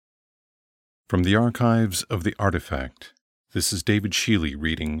From the archives of the Artifact, this is David Shealy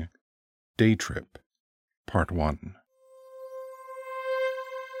reading Day Trip, Part 1.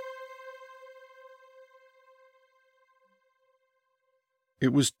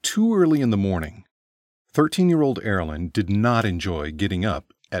 It was too early in the morning. 13-year-old Aaralyn did not enjoy getting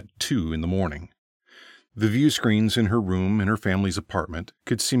up at 2 in the morning. The view screens in her room in her family's apartment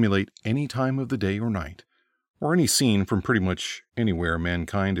could simulate any time of the day or night, or any scene from pretty much anywhere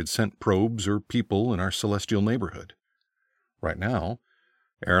mankind had sent probes or people in our celestial neighborhood. Right now,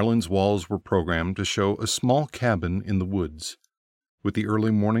 Aaralyn's walls were programmed to show a small cabin in the woods, with the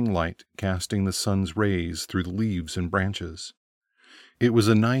early morning light casting the sun's rays through the leaves and branches. It was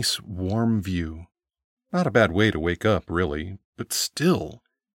a nice, warm view. Not a bad way to wake up, really, but still,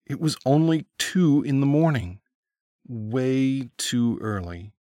 it was only 2 in the morning. Way too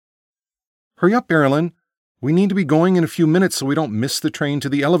early. "Hurry up, Aaralyn. We need to be going in a few minutes so we don't miss the train to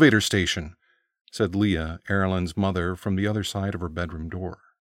the elevator station," said Leah, Aaralyn's mother, from the other side of her bedroom door.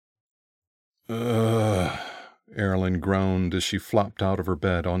 "Ugh," Aaralyn groaned as she flopped out of her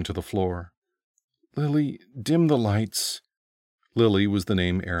bed onto the floor. "Lilly, dim the lights." Lilly was the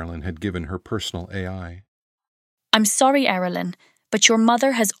name Aaralyn had given her personal AI. "I'm sorry, Aaralyn, but your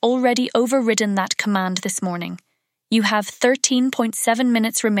mother has already overridden that command this morning. You have 13.7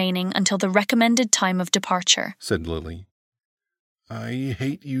 minutes remaining until the recommended time of departure," said Lilly. "I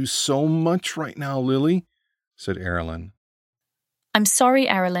hate you so much right now, Lilly," said Aaralyn. "I'm sorry,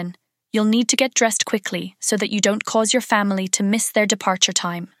 Aaralyn. You'll need to get dressed quickly so that you don't cause your family to miss their departure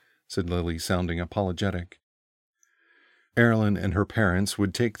time," said Lilly, sounding apologetic. Aaralyn and her parents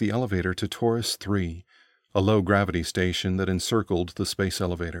would take the elevator to Taurus 3, a low-gravity station that encircled the space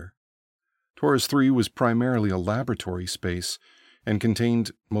elevator. Taurus 3 was primarily a laboratory space and contained,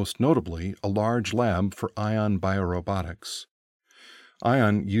 most notably, a large lab for Aion Bio Robotics.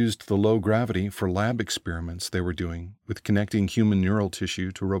 Aion used the low gravity for lab experiments they were doing with connecting human neural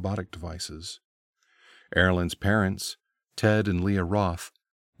tissue to robotic devices. Aaralyn's parents, Ted and Leah Roth,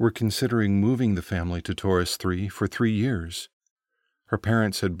 were considering moving the family to Taurus 3 for 3 years. Her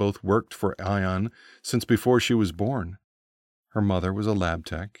parents had both worked for Aion since before she was born. Her mother was a lab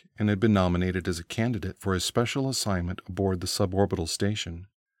tech and had been nominated as a candidate for a special assignment aboard the sub-orbital station.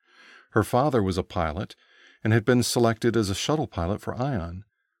 Her father was a pilot and had been selected as a shuttle pilot for Aion,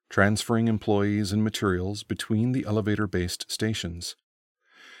 transferring employees and materials between the elevator-based stations.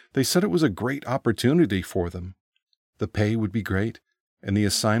 They said it was a great opportunity for them. The pay would be great, and the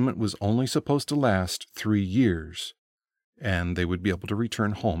assignment was only supposed to last 3 years, and they would be able to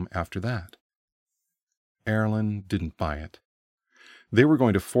return home after that. Aaralyn didn't buy it. They were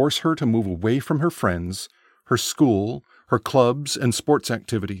going to force her to move away from her friends, her school, her clubs, and sports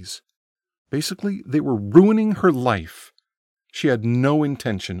activities. Basically, they were ruining her life. She had no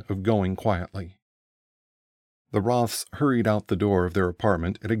intention of going quietly. The Roths hurried out the door of their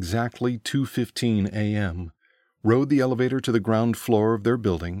apartment at exactly 2:15 a.m., rode the elevator to the ground floor of their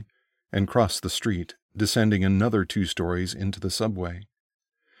building, and crossed the street, descending another 2 stories into the subway.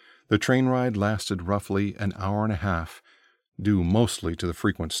 The train ride lasted roughly an hour and a half, due mostly to the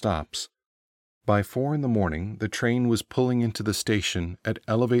frequent stops. By 4 in the morning, the train was pulling into the station at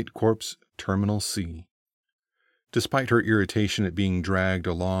Elevate Corp's Terminal C. Despite her irritation at being dragged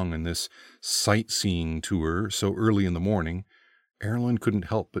along in this sightseeing tour so early in the morning, Aaralyn couldn't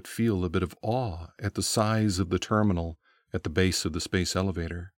help but feel a bit of awe at the size of the terminal at the base of the space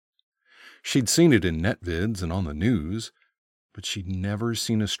elevator. She'd seen it in net vids and on the news, but she'd never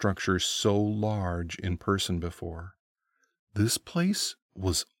seen a structure so large in person before. This place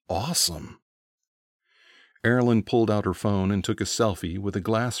was awesome. Aaralyn pulled out her phone and took a selfie with a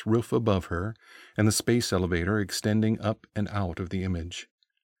glass roof above her and the space elevator extending up and out of the image.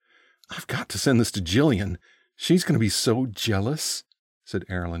 "I've got to send this to Jillian. She's going to be so jealous," said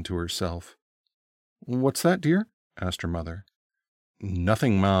Aaralyn to herself. "What's that, dear?" asked her mother.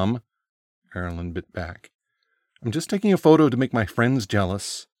 "Nothing, Mom," Aaralyn bit back. "I'm just taking a photo to make my friends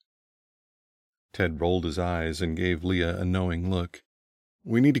jealous." Ted rolled his eyes and gave Leah a knowing look.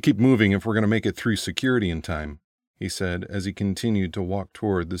 "We need to keep moving if we're going to make it through security in time," he said as he continued to walk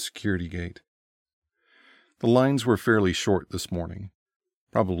toward the security gate. The lines were fairly short this morning,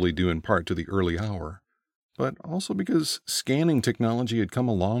 probably due in part to the early hour, but also because scanning technology had come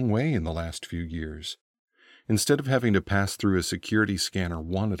a long way in the last few years. Instead of having to pass through a security scanner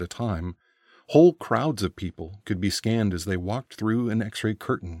one at a time, whole crowds of people could be scanned as they walked through an X-ray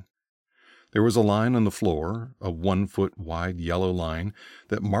curtain. There was a line on the floor, a 1-foot-wide yellow line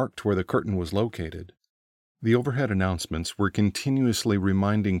that marked where the curtain was located. The overhead announcements were continuously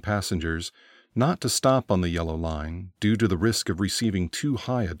reminding passengers not to stop on the yellow line due to the risk of receiving too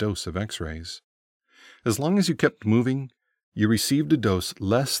high a dose of X-rays. As long as you kept moving, you received a dose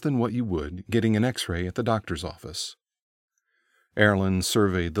less than what you would getting an X-ray at the doctor's office. Aaralyn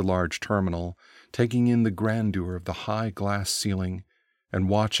surveyed the large terminal, taking in the grandeur of the high glass ceiling and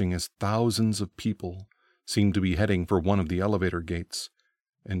watching as thousands of people seemed to be heading for one of the elevator gates,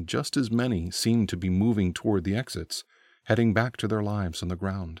 and just as many seemed to be moving toward the exits, heading back to their lives on the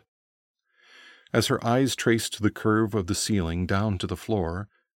ground. As her eyes traced the curve of the ceiling down to the floor,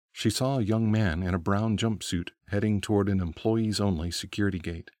 she saw a young man in a brown jumpsuit heading toward an employees-only security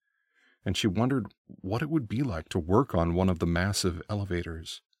gate, and she wondered what it would be like to work on one of the massive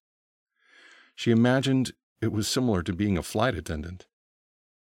elevators. She imagined it was similar to being a flight attendant.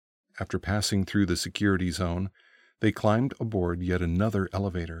 After passing through the security zone, they climbed aboard yet another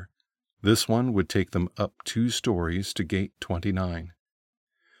elevator. This one would take them up 2 stories to gate 29.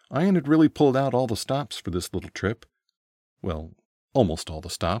 Aion had really pulled out all the stops for this little trip. Well, almost all the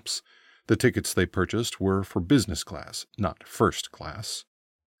stops. The tickets they purchased were for business class, not first class.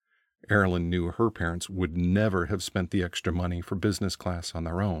 Aaralyn knew her parents would never have spent the extra money for business class on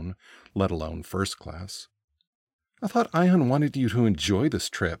their own, let alone first class. "I thought Aion wanted you to enjoy this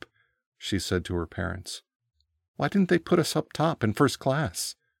trip," she said to her parents. "Why didn't they put us up top in first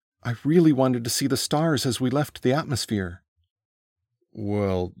class? I really wanted to see the stars as we left the atmosphere."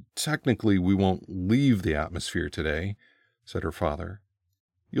 "Well, technically we won't leave the atmosphere today," said her father.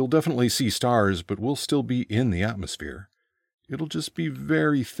 "You'll definitely see stars, but we'll still be in the atmosphere. It'll just be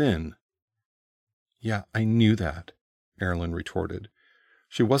very thin." "Yeah, I knew that," Aaralyn retorted.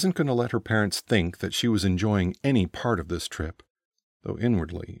 She wasn't going to let her parents think that she was enjoying any part of this trip, though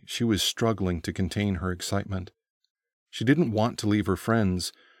inwardly she was struggling to contain her excitement. She didn't want to leave her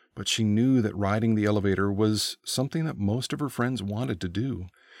friends, but she knew that riding the elevator was something that most of her friends wanted to do,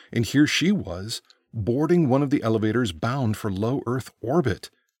 and here she was, boarding one of the elevators bound for low Earth orbit.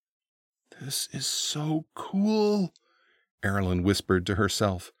 "This is so cool," Aaralyn whispered to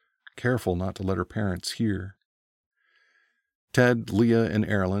herself, careful not to let her parents hear. Ted, Leah, and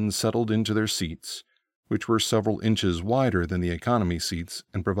Aaralyn settled into their seats, which were several inches wider than the economy seats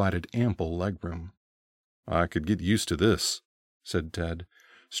and provided ample legroom. "I could get used to this," said Ted,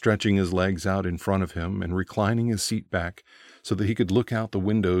 stretching his legs out in front of him and reclining his seat back so that he could look out the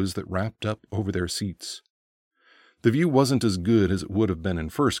windows that wrapped up over their seats. The view wasn't as good as it would have been in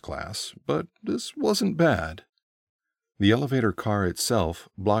first class, but this wasn't bad. The elevator car itself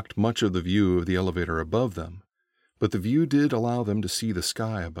blocked much of the view of the elevator above them, but the view did allow them to see the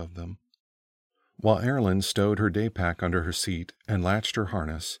sky above them. While Aaralyn stowed her day pack under her seat and latched her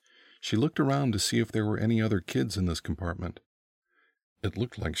harness, she looked around to see if there were any other kids in this compartment. It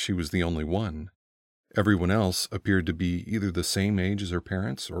looked like she was the only one. Everyone else appeared to be either the same age as her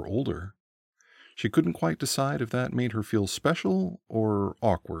parents or older. She couldn't quite decide if that made her feel special or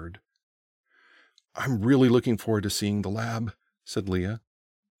awkward. "I'm really looking forward to seeing the lab," said Leah.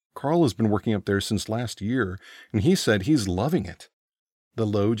 "Carl has been working up there since last year, and he said he's loving it. The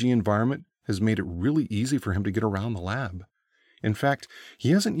low-G environment has made it really easy for him to get around the lab. In fact, he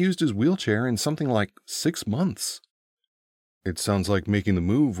hasn't used his wheelchair in something like 6 months. "It sounds like making the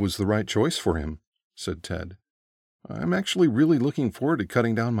move was the right choice for him," said Ted. "I'm actually really looking forward to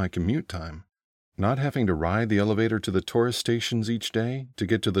cutting down my commute time. Not having to ride the elevator to the Taurus stations each day to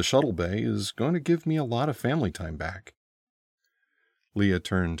get to the shuttle bay is going to give me a lot of family time back." Leah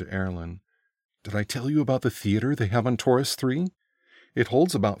turned to Aaralyn. "Did I tell you about the theater they have on Taurus 3? It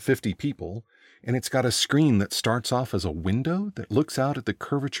holds about 50 people, and it's got a screen that starts off as a window that looks out at the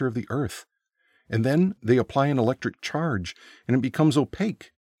curvature of the Earth. And then they apply an electric charge, and it becomes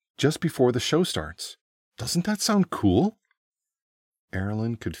opaque just before the show starts. Doesn't that sound cool?"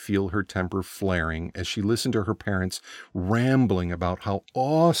 Aaralyn could feel her temper flaring as she listened to her parents rambling about how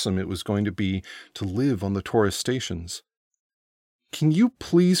awesome it was going to be to live on the Taurus stations. "Can you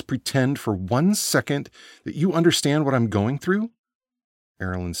please pretend for 1 second that you understand what I'm going through?"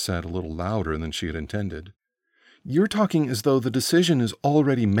 Aaralyn said a little louder than she had intended. "You're talking as though the decision is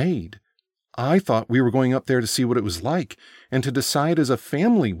already made. I thought we were going up there to see what it was like and to decide as a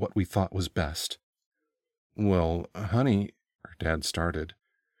family what we thought was best." "Well, honey," her dad started.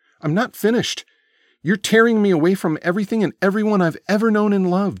 "I'm not finished. You're tearing me away from everything and everyone I've ever known and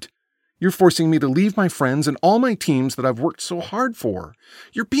loved. You're forcing me to leave my friends and all my teams that I've worked so hard for.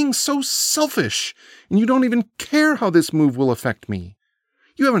 You're being so selfish, and you don't even care how this move will affect me.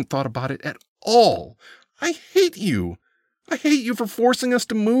 You haven't thought about it at all. I hate you. I hate you for forcing us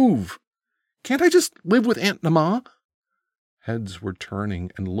to move. Can't I just live with Aunt Nama?" Heads were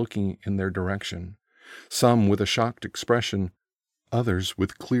turning and looking in their direction, some with a shocked expression, others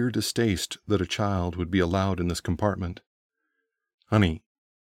with clear distaste that a child would be allowed in this compartment. "Honey,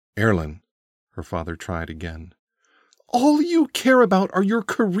 Aaralyn," her father tried again. "All you care about are your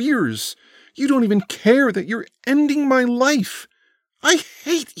careers. You don't even care that you're ending my life. I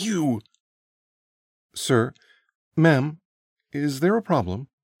hate you." "Sir, ma'am, is there a problem?"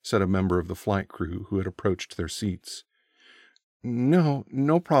 said a member of the flight crew who had approached their seats.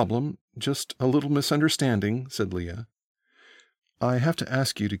 No problem. Just a little misunderstanding," said Leah. "I have to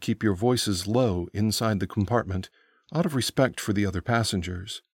ask you to keep your voices low inside the compartment, out of respect for the other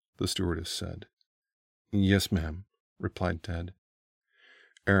passengers," the stewardess said. "Yes, ma'am," replied Ted.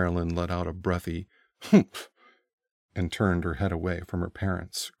 Aaralyn let out a breathy "humph" and turned her head away from her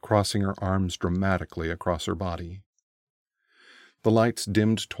parents, crossing her arms dramatically across her body. The lights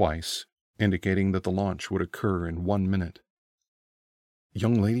dimmed twice, indicating that the launch would occur in 1 minute.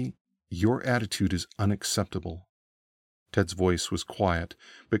 "Young lady, your attitude is unacceptable." Ted's voice was quiet,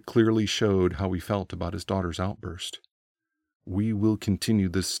 but clearly showed how he felt about his daughter's outburst. "We will continue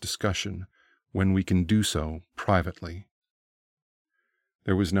this discussion when we can do so privately."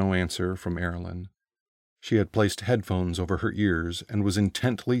 There was no answer from Aaralyn. She had placed headphones over her ears and was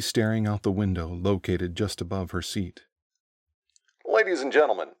intently staring out the window located just above her seat. "Ladies and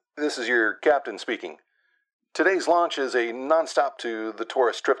gentlemen, this is your captain speaking. Today's launch is a non-stop to the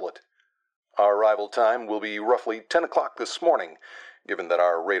Taurus triplet. Our arrival time will be roughly 10 o'clock this morning, given that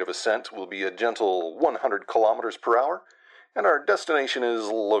our rate of ascent will be a gentle 100 kilometers per hour, and our destination is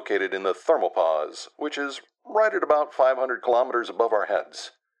located in the thermopause, which is right at about 500 kilometers above our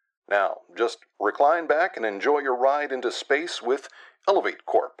heads. Now, just recline back and enjoy your ride into space with Elevate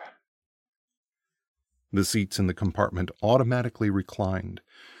Corp." The seats in the compartment automatically reclined,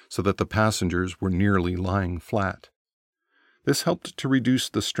 so that the passengers were nearly lying flat. This helped to reduce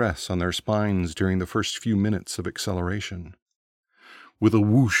the stress on their spines during the first few minutes of acceleration. With a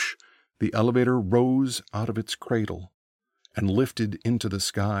whoosh, the elevator rose out of its cradle and lifted into the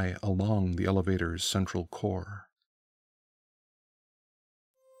sky along the elevator's central core.